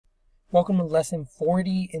Welcome to lesson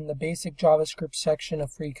 40 in the basic JavaScript section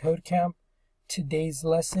of freeCodeCamp. Today's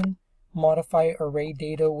lesson, modify array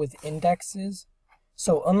data with indexes.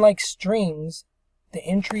 So unlike strings, the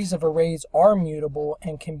entries of arrays are mutable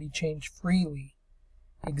and can be changed freely.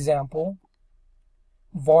 Example,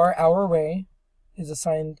 var our array is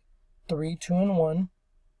assigned 3, 2, and 1.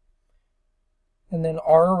 And then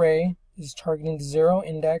our array is targeting the 0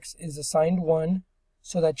 index is assigned 1.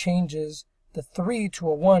 So that changes the 3 to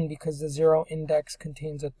a 1 because the 0 index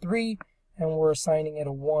contains a 3 and we're assigning it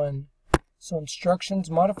a 1. So instructions,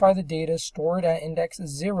 modify the data stored at index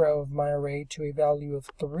 0 of my array to a value of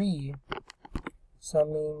 3. So that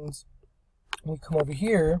means we come over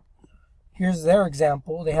here. Here's their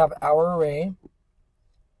example. They have our array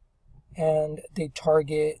and they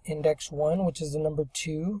target index 1, which is the number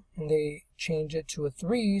 2, and they change it to a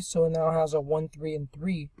 3, so it now has a 1, 3, and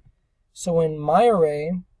 3. So in my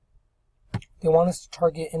array, they want us to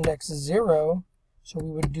target index 0, so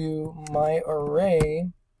we would do my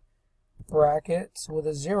array brackets with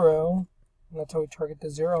a 0, and that's how we target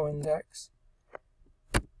the 0 index.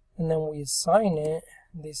 And then we assign it.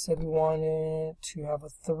 They said we wanted to have a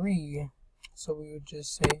 3, so we would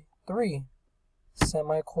just say 3,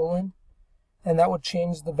 semicolon, and that would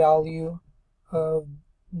change the value of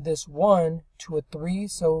this 1 to a 3,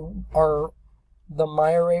 so the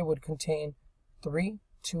my array would contain 3,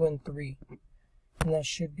 2, and 3. And that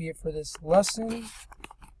should be it for this lesson.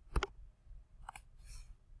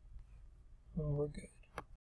 And we're good.